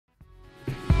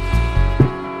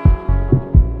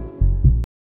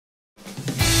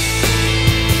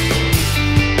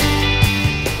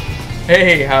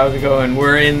Hey, how's it going?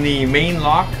 We're in the main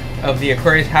lock of the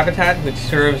Aquarius habitat, which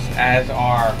serves as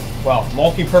our, well,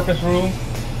 multi-purpose room.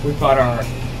 We've got our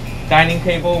dining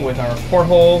table with our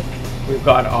porthole. We've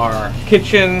got our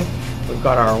kitchen. We've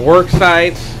got our work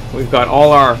sites. We've got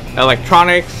all our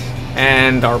electronics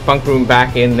and our bunk room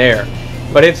back in there.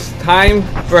 But it's time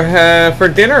for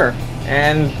dinner,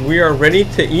 and we are ready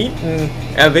to eat. And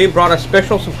Hervé brought a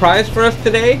special surprise for us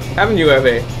today, haven't you,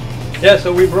 Hervé? Yeah,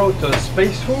 so we brought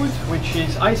space food, which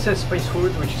is ICES space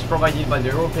food, which is provided by the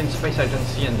European Space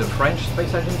Agency and the French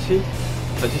Space Agency.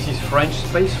 This is French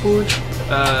space food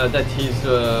that is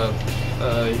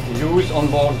used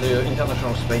on board the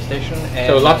International Space Station. And,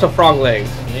 so lots of frog legs.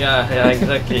 Yeah,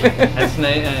 exactly. and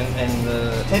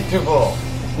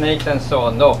snakes and so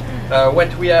on. No,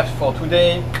 what we have for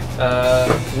today,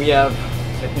 we have,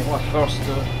 let me watch first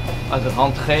as an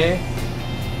entrée.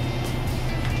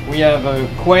 We have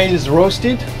quails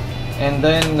roasted, and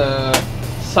then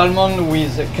salmon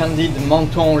with candied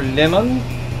menthol lemon.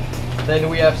 Then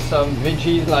we have some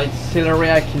veggies like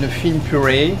celeriac in a thin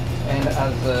puree, and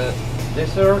as a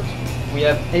dessert we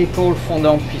have apple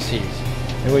fondant pieces.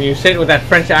 And when you say it with that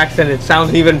French accent, it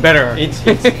sounds even better. It's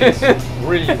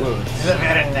really good. It's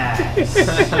very nice.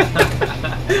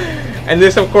 And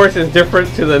this, of course, is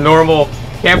different to the normal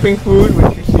camping food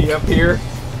which you see up here,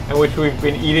 and which we've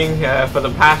been eating for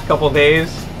the past couple days.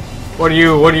 What do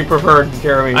you prefer,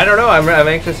 Jeremy? I don't know. I'm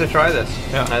anxious to try this.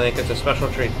 Yeah. I think it's a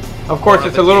special treat. Of course,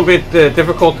 it's a little bit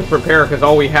difficult to prepare because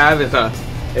all we have is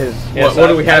what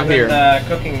do we have here?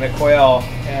 Cooking the quail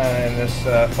in this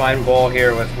fine bowl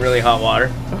here with really hot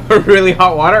water. Really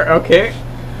hot water. Okay.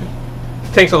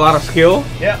 Takes a lot of skill.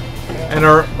 Yeah. And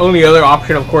our only other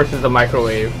option, of course, is the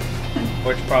microwave,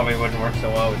 Which probably wouldn't work so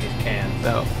well with these cans.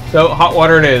 So hot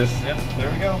water it is. Yep,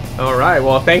 there we go. All right.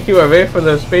 Well, thank you, Hervé, for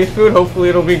the space food. Hopefully,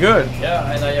 it'll be good.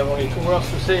 Yeah, and I have only 2 words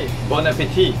to say. Bon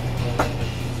appétit.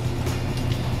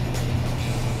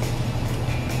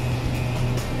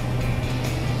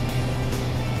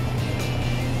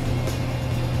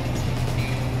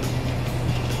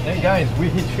 Hey guys, we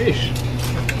eat fish.